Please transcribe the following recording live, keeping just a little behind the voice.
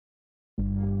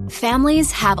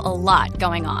Families have a lot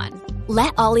going on.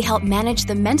 Let Ollie help manage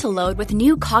the mental load with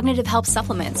new cognitive help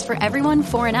supplements for everyone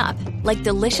 4 and up, like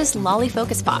delicious Lolly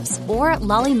Focus Pops or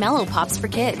Lolly Mellow Pops for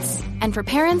kids. And for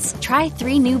parents, try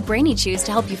 3 new Brainy Chews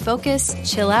to help you focus,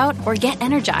 chill out, or get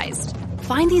energized.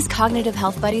 Find these cognitive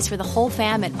health buddies for the whole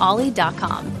fam at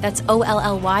ollie.com. That's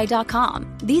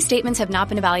OLLY.com. These statements have not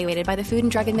been evaluated by the Food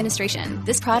and Drug Administration.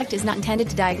 This product is not intended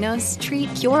to diagnose,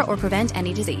 treat, cure, or prevent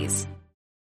any disease.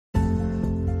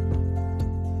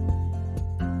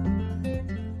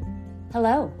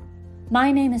 Hello,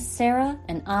 my name is Sarah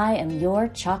and I am your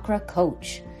chakra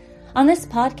coach. On this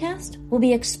podcast, we'll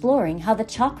be exploring how the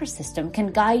chakra system can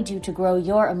guide you to grow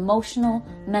your emotional,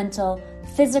 mental,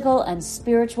 physical, and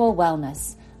spiritual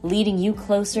wellness, leading you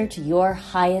closer to your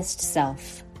highest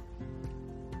self.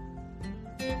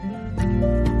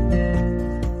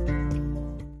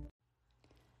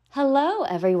 Hello,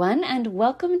 everyone, and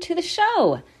welcome to the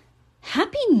show.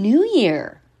 Happy New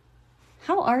Year!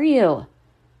 How are you?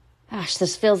 Gosh,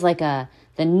 this feels like the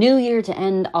new year to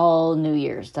end all New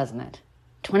Years, doesn't it?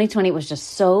 2020 was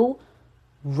just so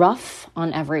rough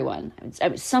on everyone.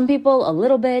 Some people a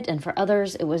little bit, and for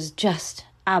others, it was just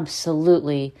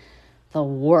absolutely the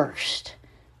worst.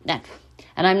 And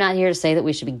I'm not here to say that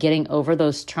we should be getting over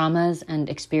those traumas and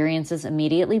experiences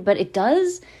immediately, but it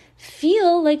does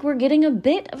feel like we're getting a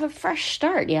bit of a fresh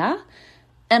start, yeah?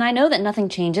 And I know that nothing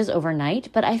changes overnight,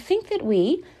 but I think that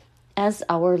we, as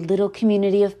our little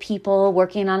community of people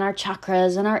working on our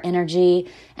chakras and our energy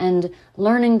and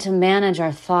learning to manage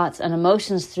our thoughts and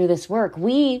emotions through this work,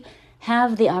 we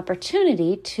have the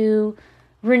opportunity to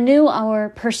renew our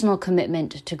personal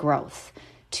commitment to growth,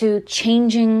 to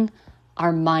changing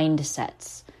our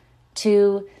mindsets,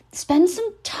 to spend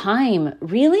some time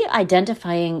really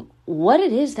identifying what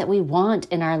it is that we want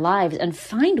in our lives and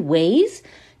find ways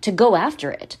to go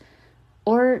after it,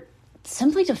 or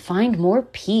simply to find more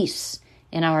peace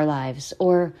in our lives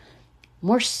or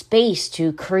more space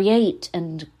to create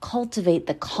and cultivate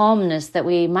the calmness that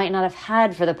we might not have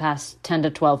had for the past 10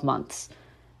 to 12 months,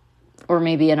 or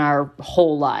maybe in our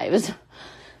whole lives.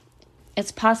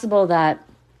 It's possible that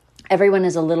everyone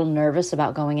is a little nervous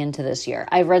about going into this year.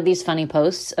 I've read these funny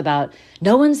posts about,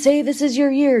 no one say this is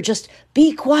your year, just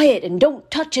be quiet and don't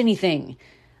touch anything.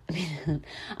 I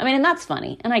mean, and that's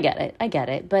funny, and I get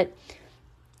it, but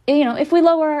if we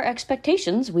lower our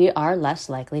expectations, we are less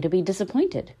likely to be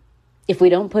disappointed. If we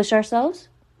don't push ourselves,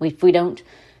 if we don't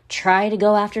try to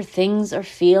go after things or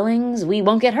feelings, we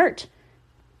won't get hurt.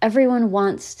 Everyone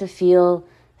wants to feel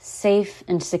safe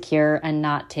and secure and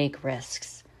not take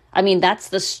risks. I mean, that's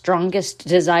the strongest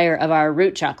desire of our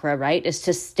root chakra, right? Is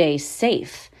to stay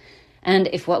safe. And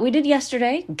if what we did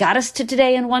yesterday got us to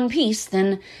today in one piece,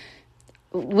 then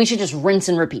we should just rinse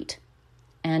and repeat.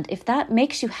 And if that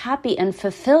makes you happy and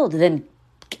fulfilled, then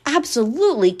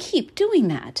absolutely keep doing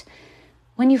that.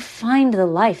 When you find the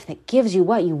life that gives you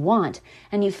what you want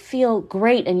and you feel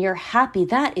great and you're happy,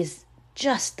 that is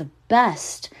just the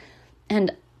best.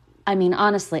 And I mean,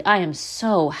 honestly, I am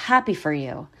so happy for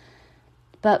you.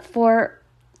 But for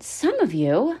some of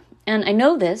you, and I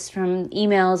know this from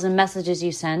emails and messages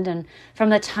you send and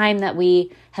from the time that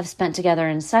we have spent together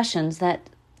in sessions, that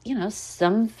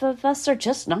some of us are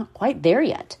just not quite there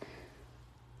yet.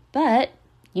 But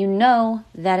you know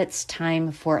that it's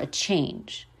time for a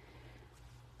change.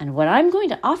 And what I'm going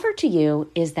to offer to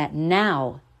you is that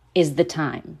now is the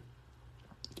time.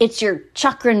 It's your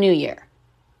chakra new year.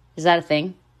 Is that a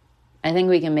thing? I think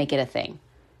we can make it a thing.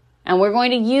 And we're going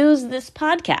to use this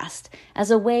podcast as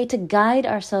a way to guide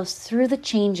ourselves through the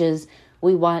changes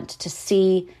we want to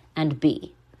see and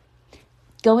be.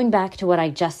 Going back to what I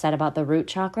just said about the root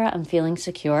chakra and feeling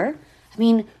secure, I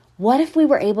mean, what if we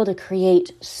were able to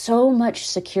create so much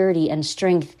security and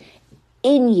strength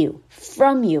in you,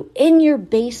 from you, in your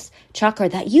base chakra,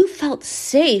 that you felt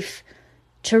safe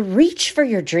to reach for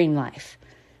your dream life?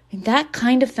 That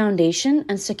kind of foundation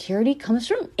and security comes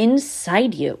from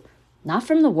inside you, not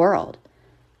from the world.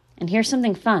 And here's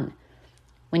something fun.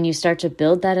 When you start to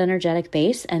build that energetic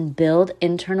base and build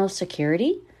internal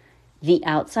security, the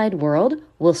outside world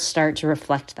will start to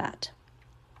reflect that.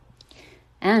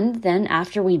 And then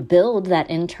after we build that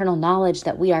internal knowledge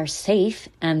that we are safe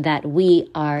and that we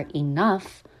are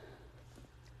enough,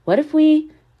 what if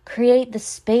we create the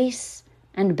space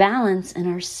and balance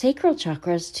in our sacral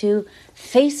chakras to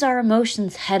face our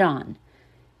emotions head on?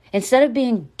 Instead of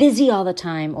being busy all the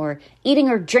time or eating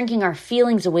or drinking our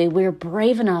feelings away, we're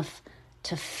brave enough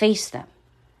to face them,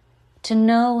 to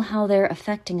know how they're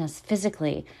affecting us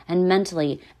physically and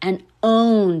mentally, and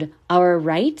owned our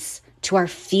rights to our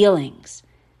feelings.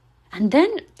 And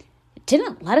then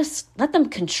didn't let them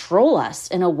control us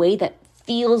in a way that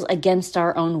feels against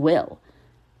our own will.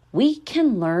 We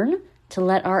can learn to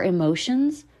let our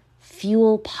emotions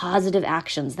fuel positive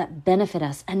actions that benefit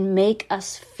us and make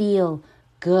us feel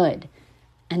good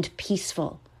and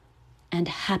peaceful and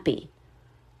happy.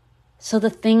 So the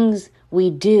things we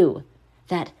do,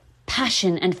 that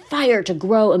passion and fire to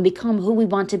grow and become who we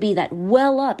want to be, that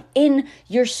well up in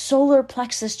your solar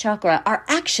plexus chakra, are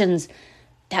actions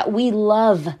that we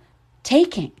love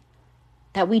taking,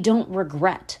 that we don't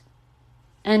regret.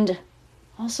 And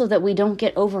also that we don't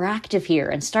get overactive here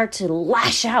and start to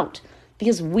lash out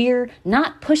because we're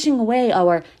not pushing away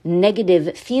our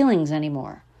negative feelings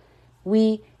anymore.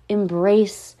 We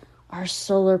embrace our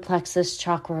solar plexus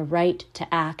chakra right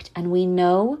to act, and we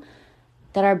know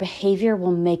that our behavior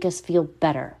will make us feel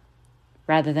better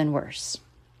rather than worse.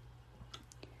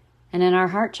 And in our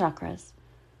heart chakras,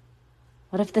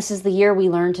 what if this is the year we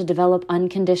learn to develop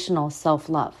unconditional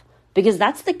self-love? Because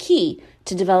that's the key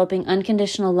to developing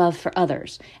unconditional love for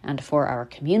others and for our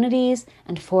communities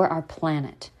and for our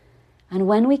planet. And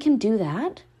when we can do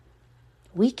that,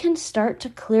 we can start to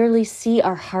clearly see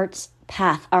our heart's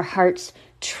path, our heart's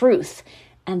truth.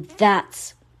 And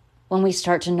that's when we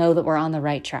start to know that we're on the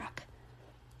right track.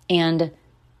 And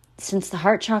since the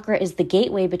heart chakra is the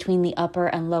gateway between the upper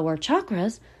and lower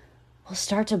chakras, we'll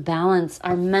start to balance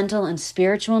our mental and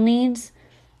spiritual needs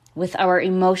with our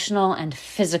emotional and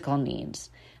physical needs.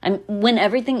 And when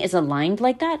everything is aligned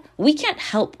like that, we can't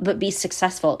help but be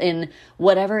successful in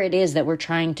whatever it is that we're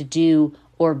trying to do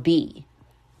or be.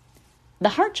 The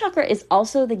heart chakra is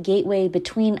also the gateway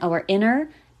between our inner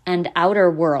and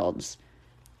outer worlds.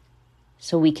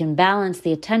 So we can balance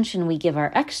the attention we give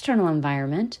our external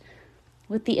environment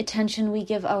with the attention we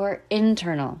give our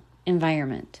internal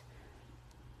environment.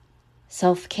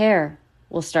 Self-care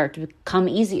will start to become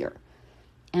easier.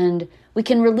 And we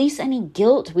can release any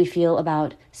guilt we feel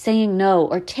about saying no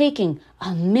or taking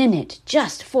a minute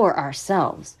just for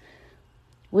ourselves.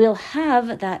 We'll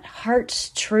have that heart's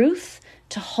truth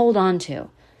to hold on to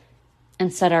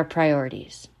and set our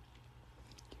priorities.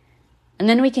 And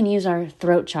then we can use our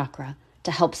throat chakra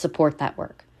to help support that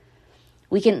work.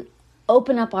 We can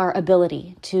open up our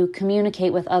ability to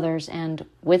communicate with others and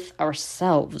with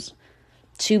ourselves,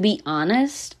 to be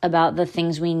honest about the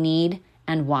things we need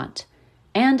and want,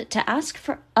 and to ask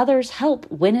for others' help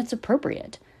when it's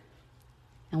appropriate.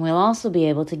 And we'll also be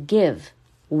able to give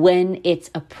when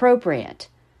it's appropriate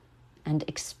and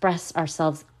express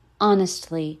ourselves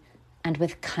honestly and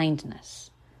with kindness.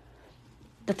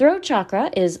 The throat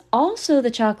chakra is also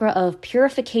the chakra of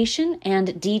purification and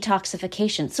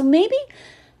detoxification. So maybe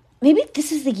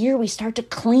this is the year we start to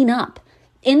clean up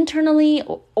internally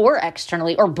or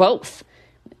externally or both.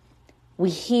 We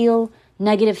heal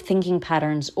negative thinking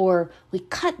patterns, or we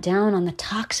cut down on the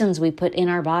toxins we put in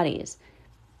our bodies.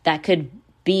 That could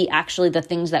be actually the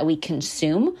things that we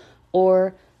consume,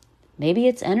 or maybe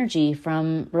it's energy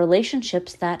from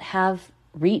relationships that have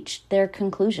reached their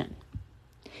conclusion.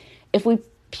 If we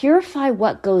purify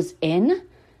what goes in,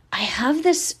 I have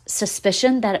this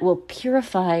suspicion that it will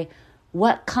purify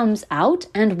what comes out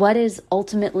and what is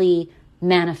ultimately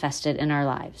manifested in our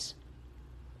lives.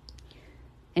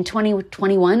 In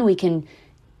 2021, we can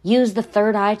use the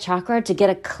third eye chakra to get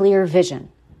a clear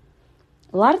vision.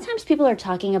 A lot of times people are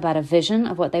talking about a vision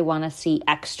of what they want to see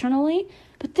externally,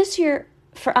 but this year,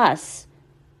 for us,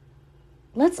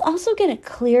 let's also get a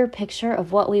clear picture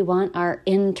of what we want our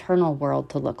internal world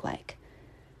to look like.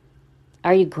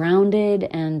 Are you grounded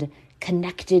and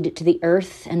connected to the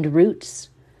earth and roots?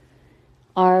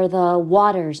 Are the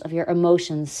waters of your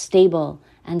emotions stable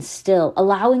and still,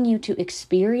 allowing you to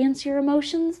experience your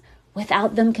emotions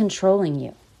without them controlling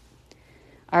you?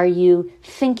 Are you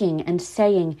thinking and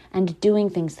saying and doing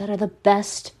things that are the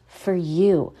best for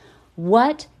you?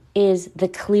 What is the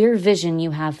clear vision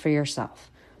you have for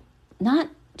yourself? Not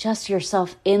just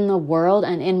yourself in the world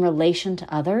and in relation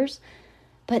to others,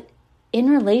 but in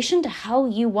relation to how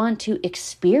you want to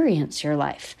experience your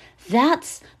life.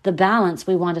 That's the balance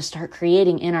we want to start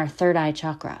creating in our third eye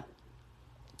chakra.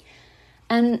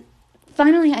 And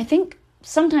finally, I think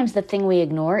sometimes the thing we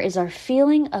ignore is our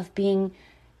feeling of being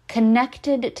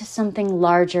connected to something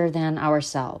larger than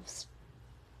ourselves.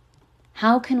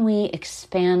 How can we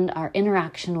expand our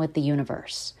interaction with the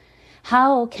universe?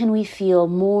 How can we feel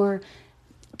more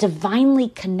divinely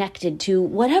connected to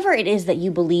whatever it is that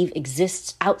you believe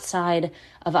exists outside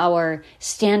of our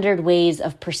standard ways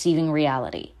of perceiving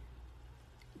reality?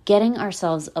 Getting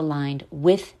ourselves aligned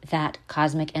with that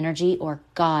cosmic energy or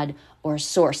God or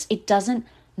source. It doesn't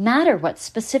matter what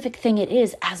specific thing it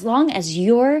is, as long as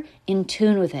you're in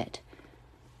tune with it.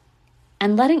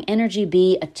 And letting energy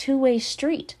be a two-way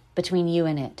street between you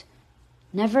and it.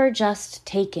 never just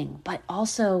taking, but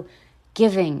also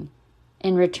giving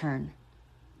in return.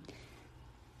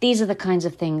 These are the kinds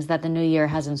of things that the new year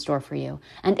has in store for you.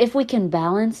 And if we can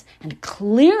balance and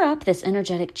clear up this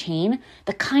energetic chain,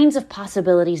 the kinds of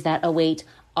possibilities that await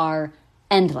are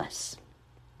endless.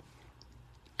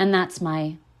 And that's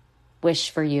my wish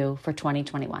for you for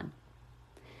 2021.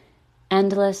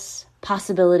 Endless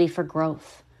possibility for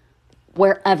growth,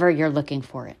 wherever you're looking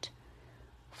for it.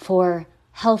 For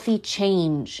healthy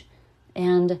change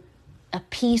and a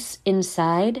peace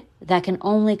inside that can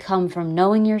only come from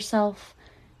knowing yourself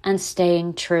and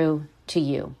staying true to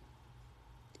you.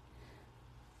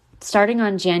 Starting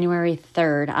on January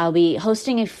 3rd, I'll be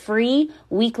hosting a free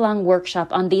week-long workshop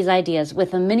on these ideas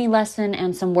with a mini lesson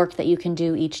and some work that you can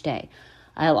do each day.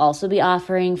 I'll also be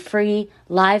offering free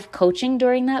live coaching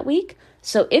during that week.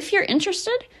 So if you're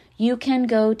interested, you can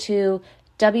go to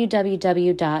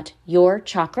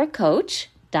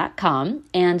www.yourchakracoach.com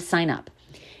and sign up.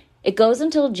 It goes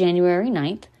until January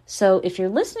 9th. So if you're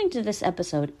listening to this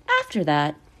episode after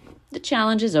that, the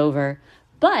challenge is over.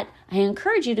 But I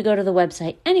encourage you to go to the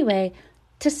website anyway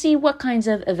to see what kinds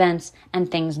of events and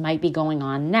things might be going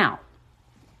on now.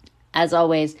 As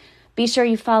always, be sure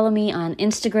you follow me on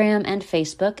Instagram and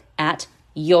Facebook at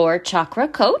Your Chakra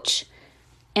Coach.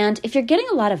 And if you're getting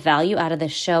a lot of value out of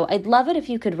this show, I'd love it if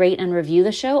you could rate and review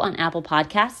the show on Apple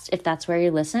Podcasts, if that's where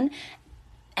you listen.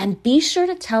 And be sure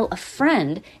to tell a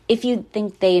friend if you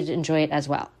think they'd enjoy it as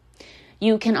well.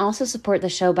 You can also support the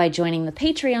show by joining the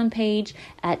Patreon page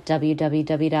at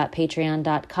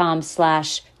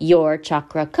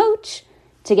www.patreon.com/yourchakracoach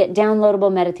to get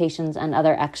downloadable meditations and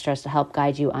other extras to help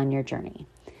guide you on your journey.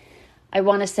 I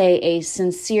want to say a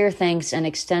sincere thanks and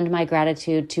extend my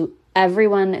gratitude to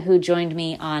everyone who joined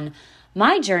me on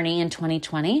my journey in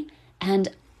 2020, and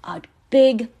a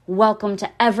big welcome to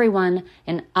everyone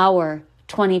in our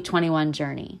 2021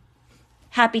 journey.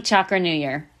 Happy Chakra New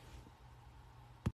Year!